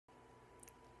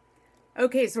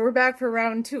Okay, so we're back for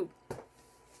round two.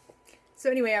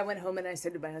 So anyway, I went home and I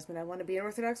said to my husband, I want to be an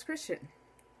Orthodox Christian.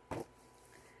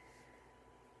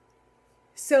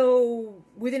 So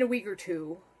within a week or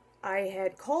two, I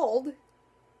had called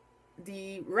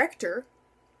the rector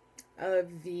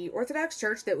of the Orthodox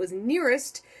church that was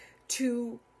nearest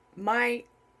to my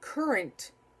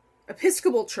current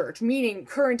Episcopal church, meaning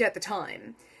current at the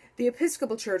time, the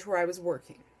Episcopal church where I was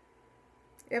working.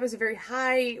 It was a very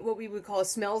high, what we would call a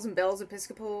smells and bells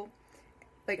Episcopal,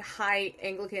 like high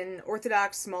Anglican,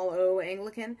 Orthodox, small o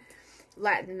Anglican,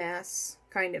 Latin Mass,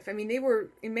 kind of. I mean, they were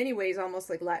in many ways almost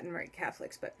like Latin Rite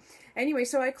Catholics. But anyway,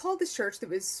 so I called this church that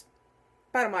was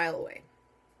about a mile away.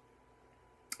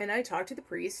 And I talked to the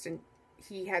priest, and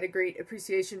he had a great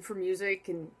appreciation for music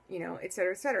and, et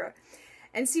cetera, et cetera.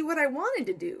 And see, what I wanted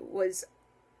to do was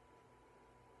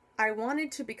I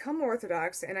wanted to become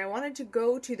Orthodox, and I wanted to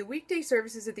go to the weekday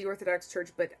services at the Orthodox church,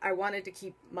 but I wanted to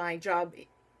keep my job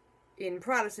in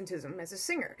Protestantism as a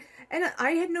singer. And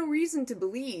I had no reason to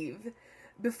believe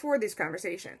before this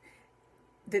conversation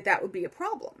that that would be a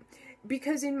problem.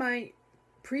 Because in my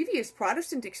previous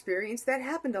Protestant experience, that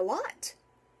happened a lot.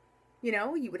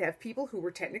 You would have people who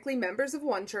were technically members of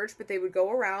one church, but they would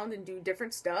go around and do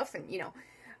different stuff, and,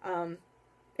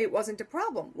 it wasn't a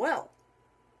problem. Well,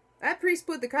 that priest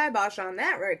put the kibosh on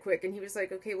that right quick, and he was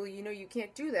like, okay, well, you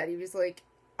can't do that. He was like,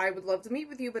 I would love to meet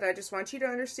with you, but I just want you to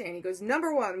understand. He goes,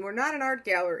 number one, we're not an art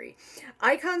gallery.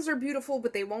 Icons are beautiful,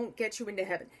 but they won't get you into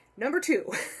heaven. Number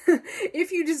two,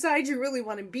 if you decide you really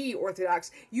want to be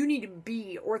Orthodox, you need to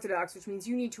be Orthodox, which means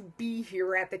you need to be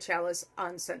here at the chalice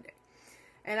on Sunday.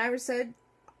 And I said,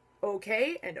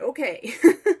 okay, and okay.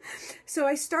 So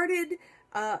I started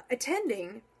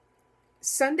attending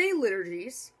Sunday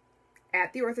liturgies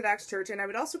at the Orthodox church, and I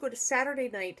would also go to Saturday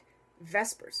night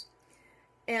Vespers.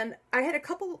 And I had a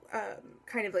couple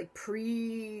kind of like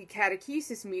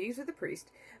pre-catechesis meetings with the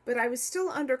priest, but I was still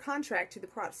under contract to the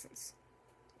Protestants.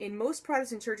 In most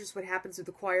Protestant churches, what happens with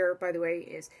the choir, by the way,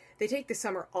 is they take the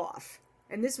summer off.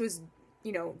 And this was,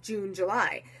 June,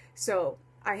 July. So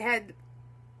I had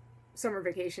summer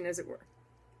vacation, as it were,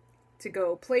 to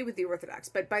go play with the Orthodox.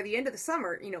 But by the end of the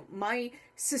summer, my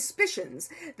suspicions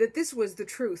that this was the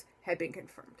truth had been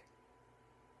confirmed.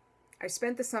 I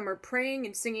spent the summer praying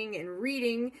and singing and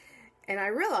reading, and I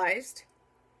realized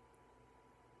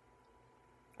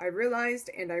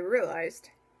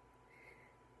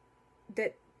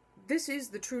that this is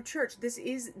the true church. This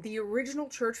is the original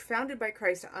church founded by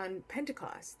Christ on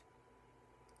Pentecost.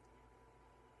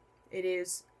 It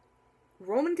is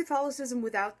Roman Catholicism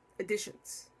without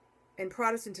additions, and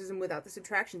Protestantism without the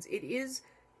subtractions. It is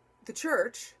the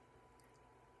church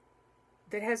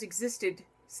that has existed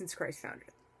since Christ founded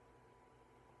it.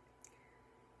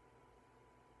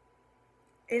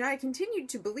 And I continued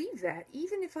to believe that,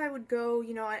 even if I would go,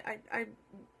 I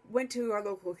went to our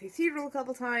local cathedral a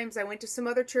couple times. I went to some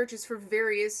other churches for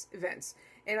various events.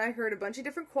 And I heard a bunch of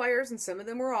different choirs, and some of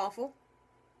them were awful.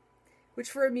 Which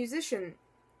for a musician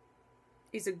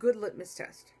is a good litmus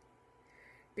test.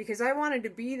 Because I wanted to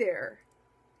be there.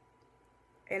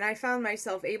 And I found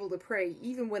myself able to pray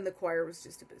even when the choir was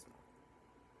just abysmal.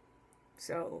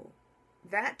 So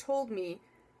that told me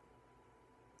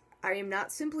I am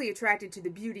not simply attracted to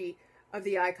the beauty of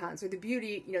the icons, or the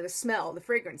beauty, the smell, the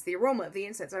fragrance, the aroma of the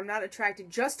incense. I'm not attracted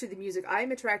just to the music.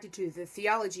 I'm attracted to the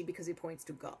theology because it points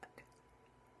to God.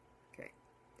 Okay.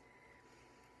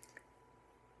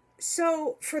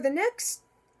 So for the next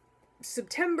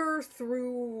September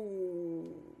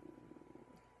through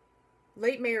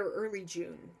late May or early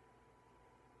June,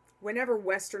 whenever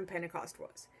Western Pentecost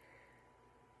was,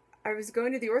 I was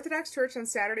going to the Orthodox church on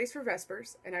Saturdays for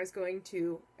Vespers, and I was going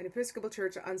to an Episcopal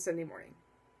church on Sunday morning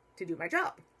to do my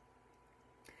job.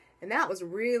 And that was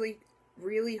really,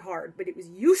 really hard, but it was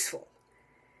useful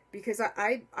because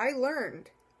I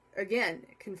learned, again,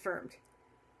 confirmed,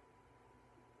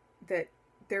 that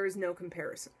there is no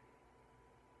comparison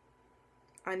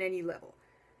on any level.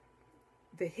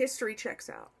 The history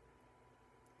checks out.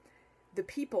 The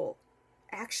people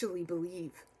actually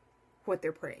believe what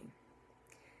they're praying.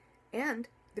 And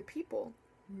the people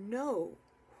know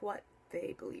what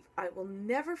they believe. I will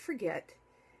never forget,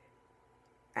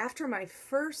 after my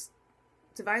first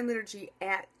Divine Liturgy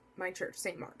at my church,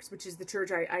 St. Mark's, which is the church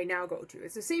I now go to.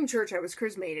 It's the same church I was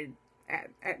chrismated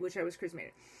at which I was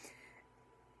chrismated.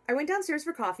 I went downstairs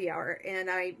for coffee hour,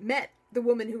 and I met the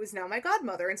woman who is now my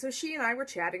godmother. And so she and I were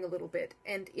chatting a little bit.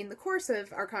 And in the course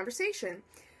of our conversation,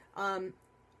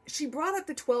 she brought up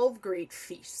the 12 great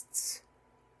feasts.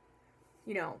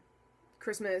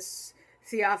 Christmas,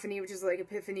 Theophany, which is like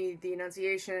Epiphany, the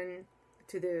Annunciation,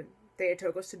 to the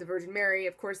Theotokos to the Virgin Mary.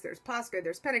 Of course, there's Pascha,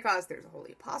 there's Pentecost, there's the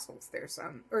Holy Apostles, there's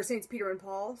or Saints Peter and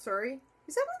Paul, sorry.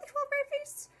 Is that one of the 12 great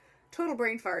feasts? Total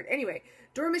brain fart. Anyway,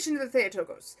 Dormition of the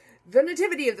Theotokos, the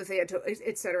Nativity of the Theotokos,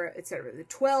 etc., etc. The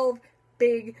 12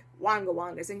 big Wanga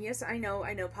Wangas. And yes, I know,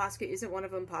 Pascha isn't one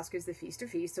of them. Pascha is the Feast of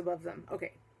Feasts above them.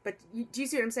 Okay, but do you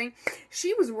see what I'm saying?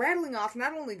 She was rattling off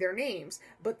not only their names,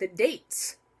 but the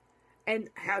dates, and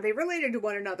how they related to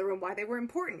one another, and why they were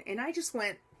important. And I just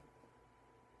went,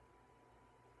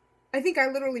 I think I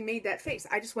literally made that face.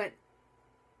 I just went,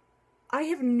 I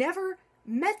have never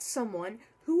met someone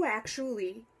who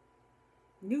actually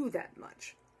knew that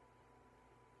much.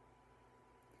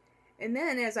 And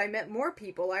then as I met more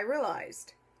people, I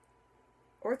realized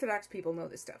Orthodox people know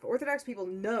this stuff. Orthodox people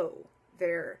know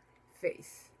their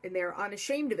faith, and they're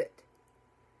unashamed of it.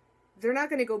 They're not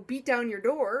going to go beat down your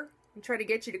door and try to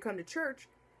get you to come to church,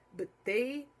 but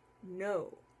they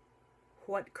know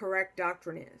what correct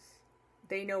doctrine is.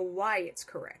 They know why it's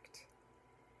correct.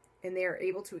 And they are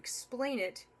able to explain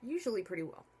it, usually pretty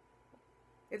well.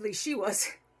 At least she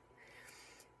was.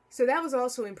 So that was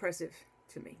also impressive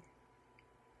to me.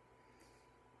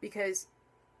 Because,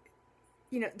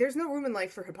 there's no room in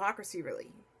life for hypocrisy,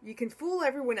 really. You can fool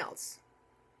everyone else,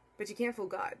 but you can't fool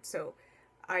God. So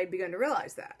I had begun to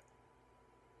realize that.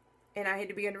 And I had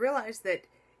to begin to realize that,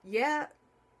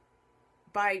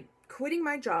 by quitting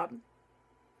my job,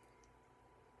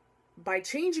 by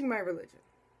changing my religion,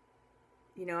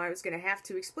 I was going to have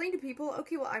to explain to people,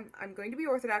 okay, well, I'm going to be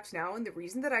Orthodox now, and the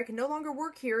reason that I can no longer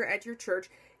work here at your church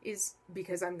is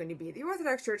because I'm going to be at the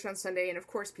Orthodox church on Sunday, and of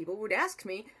course people would ask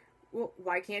me, well,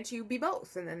 why can't you be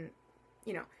both? And then,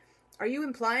 are you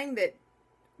implying that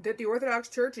the Orthodox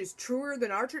church is truer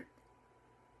than our church?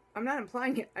 I'm not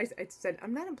implying it. I said,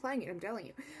 I'm not implying it, I'm telling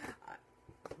you.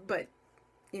 But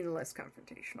in a less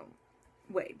confrontational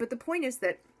way. But the point is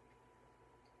that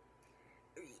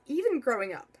even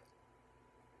growing up,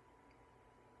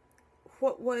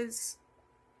 what was,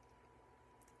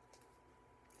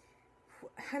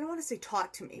 I don't want to say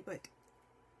taught to me, but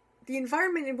the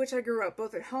environment in which I grew up,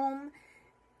 both at home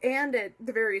and at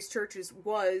the various churches,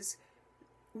 was,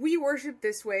 we worship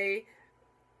this way,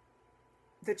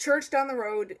 the church down the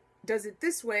road does it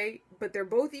this way, but they're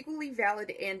both equally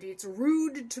valid, and it's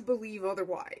rude to believe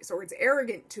otherwise, or it's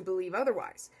arrogant to believe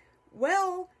otherwise.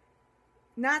 Well,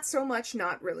 not so much,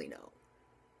 not really, no.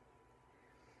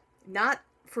 Not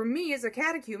for me as a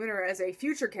catechumen, or as a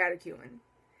future catechumen.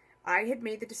 I had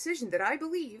made the decision that I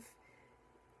believe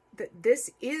that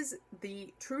this is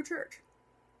the true church,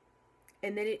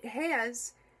 and that it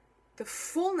has the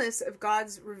fullness of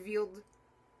God's revealed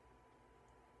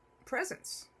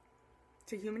presence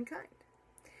to humankind.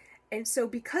 And so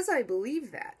because I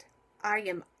believe that, I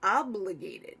am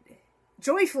obligated,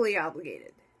 joyfully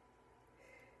obligated,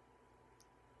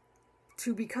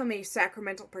 to become a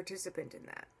sacramental participant in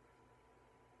that.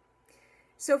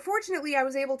 So fortunately, I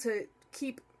was able to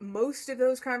keep most of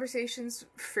those conversations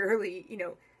fairly,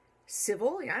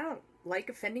 civil. I don't like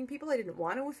offending people. I didn't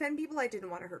want to offend people. I didn't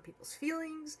want to hurt people's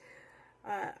feelings.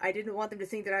 I didn't want them to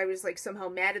think that I was somehow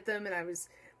mad at them and I was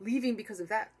leaving because of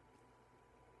that.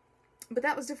 But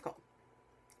that was difficult.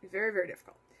 Very, very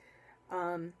difficult.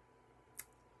 Kind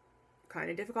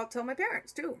of difficult to tell my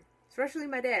parents, too. Especially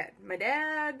my dad. My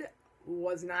dad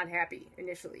was not happy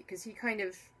initially, because he kind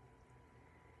of,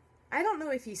 I don't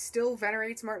know if he still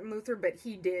venerates Martin Luther, but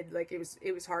he did.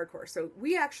 It was hardcore. So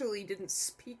we actually didn't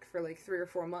speak for 3 or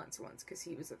 4 months once, because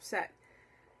he was upset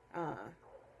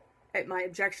at my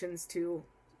objections to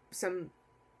some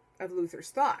of Luther's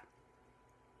thought.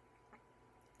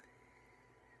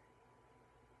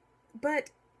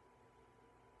 But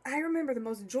I remember the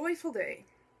most joyful day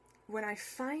when I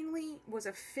finally was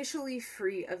officially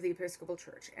free of the Episcopal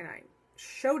Church, and I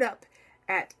showed up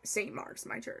at St. Mark's,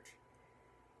 my church.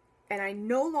 And I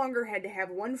no longer had to have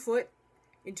one foot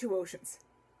in two oceans.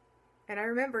 And I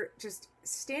remember just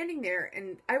standing there,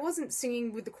 and I wasn't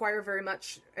singing with the choir very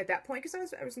much at that point,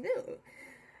 because I was new.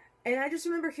 And I just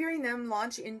remember hearing them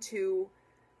launch into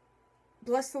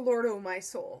Bless the Lord, O my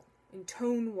soul, in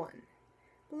tone 1.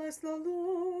 Bless the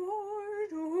Lord,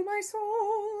 O my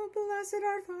soul, blessed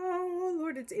art thou, O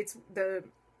Lord. It's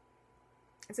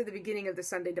at the beginning of the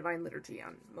Sunday Divine Liturgy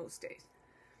on most days.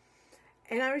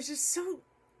 And I was just so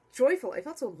joyful. I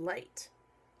felt so light.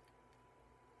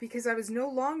 Because I was no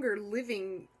longer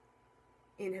living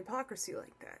in hypocrisy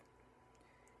like that.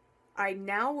 I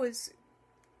now was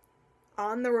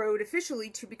on the road officially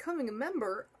to becoming a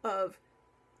member of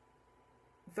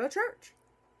the church.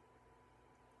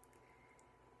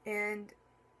 And,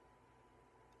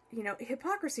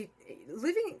 hypocrisy,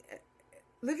 living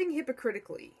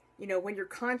hypocritically, You know, when your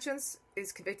conscience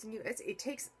is convicting you, it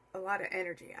takes a lot of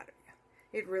energy out of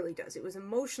you. It really does. It was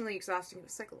emotionally exhausting. It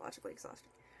was psychologically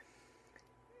exhausting.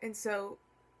 And so,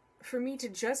 for me to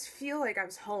just feel like I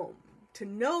was home, to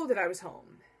know that I was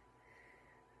home,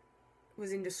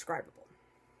 was indescribable.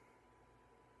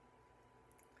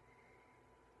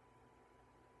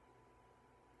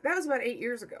 That was about 8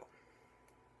 years ago.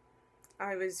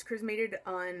 I was chrismated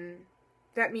on,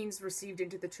 that means received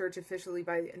into the church officially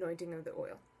by the anointing of the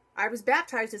oil. I was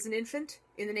baptized as an infant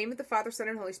in the name of the Father, Son,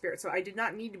 and Holy Spirit, so I did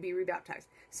not need to be rebaptized.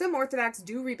 Some Orthodox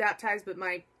do rebaptize, but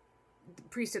my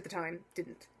priest at the time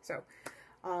didn't. So,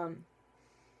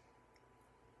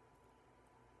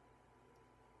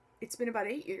 it's been about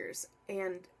 8 years,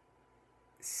 and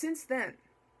since then,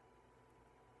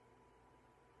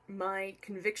 my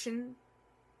conviction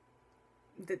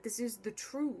that this is the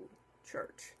true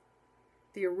church,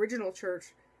 the original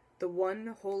church, the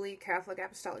one holy Catholic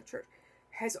Apostolic Church,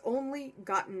 has only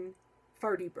gotten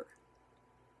far deeper.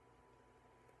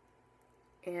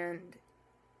 And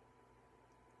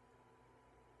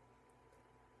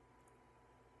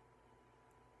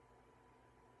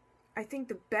I think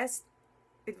the best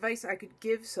advice I could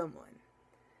give someone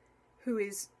who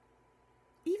is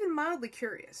even mildly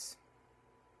curious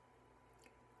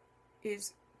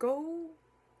is go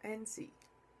and see.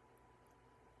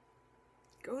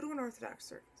 Go to an Orthodox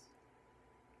service.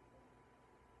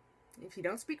 If you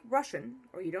don't speak Russian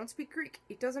or you don't speak Greek,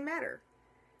 it doesn't matter.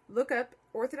 Look up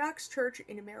Orthodox Church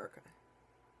in America.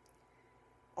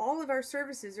 All of our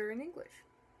services are in English.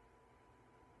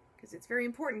 Because it's very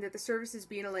important that the services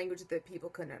be in a language that people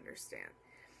can understand.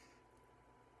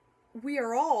 We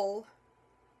are all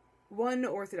one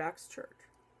Orthodox church,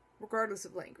 regardless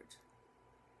of language.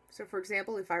 So, for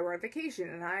example, if I were on vacation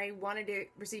and I wanted to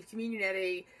receive communion at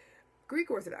a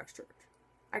Greek Orthodox church,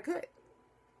 I could.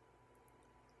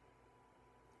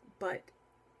 But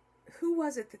who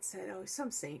was it that said, oh, some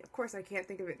saint, of course I can't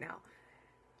think of it now.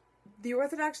 The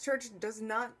Orthodox Church does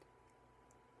not,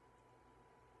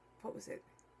 what was it?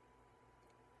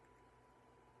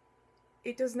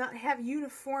 It does not have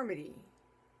uniformity,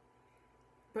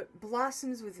 but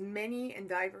blossoms with many and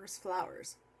diverse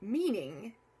flowers.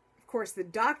 Meaning, of course, the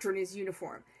doctrine is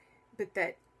uniform, but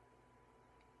that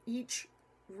each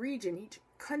region, each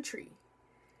country,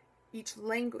 each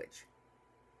language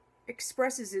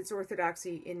expresses its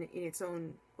orthodoxy in its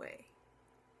own way.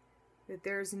 That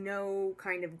there's no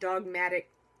kind of dogmatic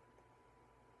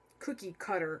cookie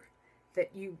cutter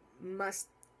that you must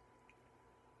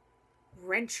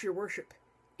wrench your worship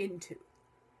into.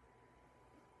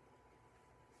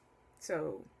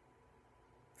 So,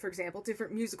 for example,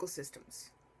 different musical systems.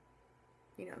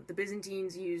 You know, the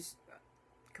Byzantines used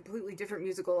a completely different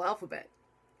musical alphabet,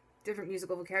 different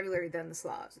musical vocabulary than the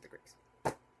Slavs or the Greeks.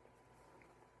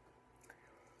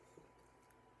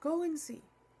 Go and see.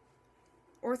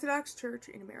 Orthodox Church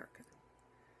in America.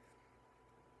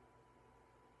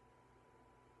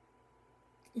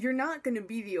 You're not going to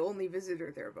be the only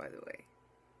visitor there, by the way.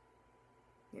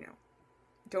 You know,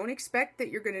 don't expect that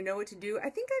you're going to know what to do.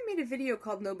 I think I made a video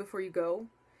called Know Before You Go.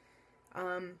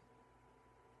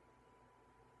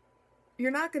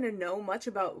 You're not going to know much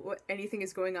about what anything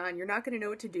is going on. You're not going to know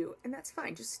what to do, and that's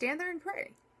fine. Just stand there and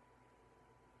pray.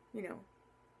 You know,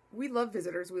 we love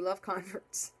visitors. We love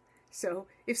converts. So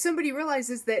if somebody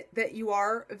realizes that you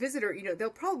are a visitor, you know, they'll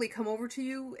probably come over to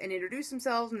you and introduce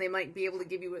themselves, and they might be able to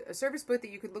give you a service book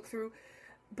that you could look through.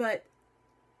 But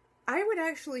I would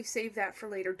actually save that for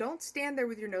later. Don't stand there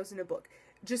with your nose in a book.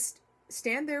 Just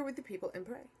stand there with the people and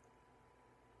pray.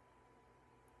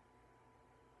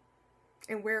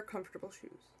 And wear comfortable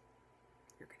shoes.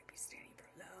 You're going to be standing for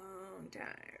a long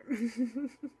time.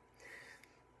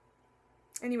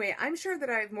 Anyway, I'm sure that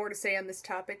I have more to say on this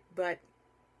topic, but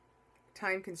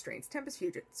time constraints. Tempus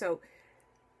fugit. So,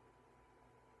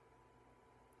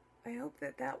 I hope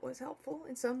that that was helpful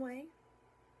in some way.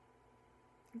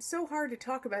 It's so hard to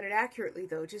talk about it accurately,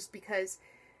 though, just because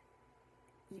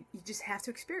you just have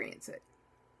to experience it.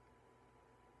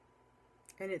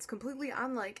 And it's completely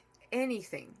unlike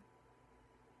anything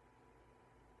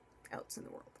else in the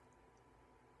world.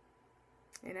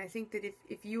 And I think that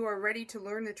if you are ready to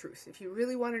learn the truth, if you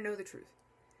really want to know the truth,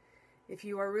 if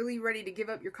you are really ready to give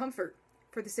up your comfort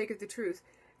for the sake of the truth,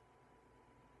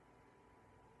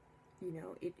 you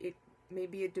know, it may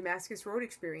be a Damascus Road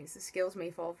experience. The scales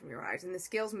may fall from your eyes, and the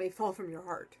scales may fall from your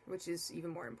heart, which is even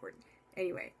more important.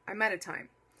 Anyway, I'm out of time.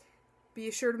 Be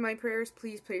assured of my prayers.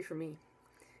 Please pray for me.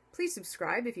 Please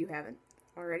subscribe if you haven't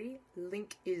already.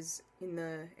 Link is in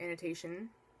the annotation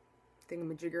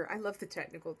thingamajigger. I love the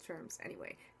technical terms.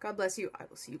 Anyway, God bless you. I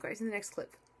will see you guys in the next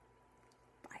clip.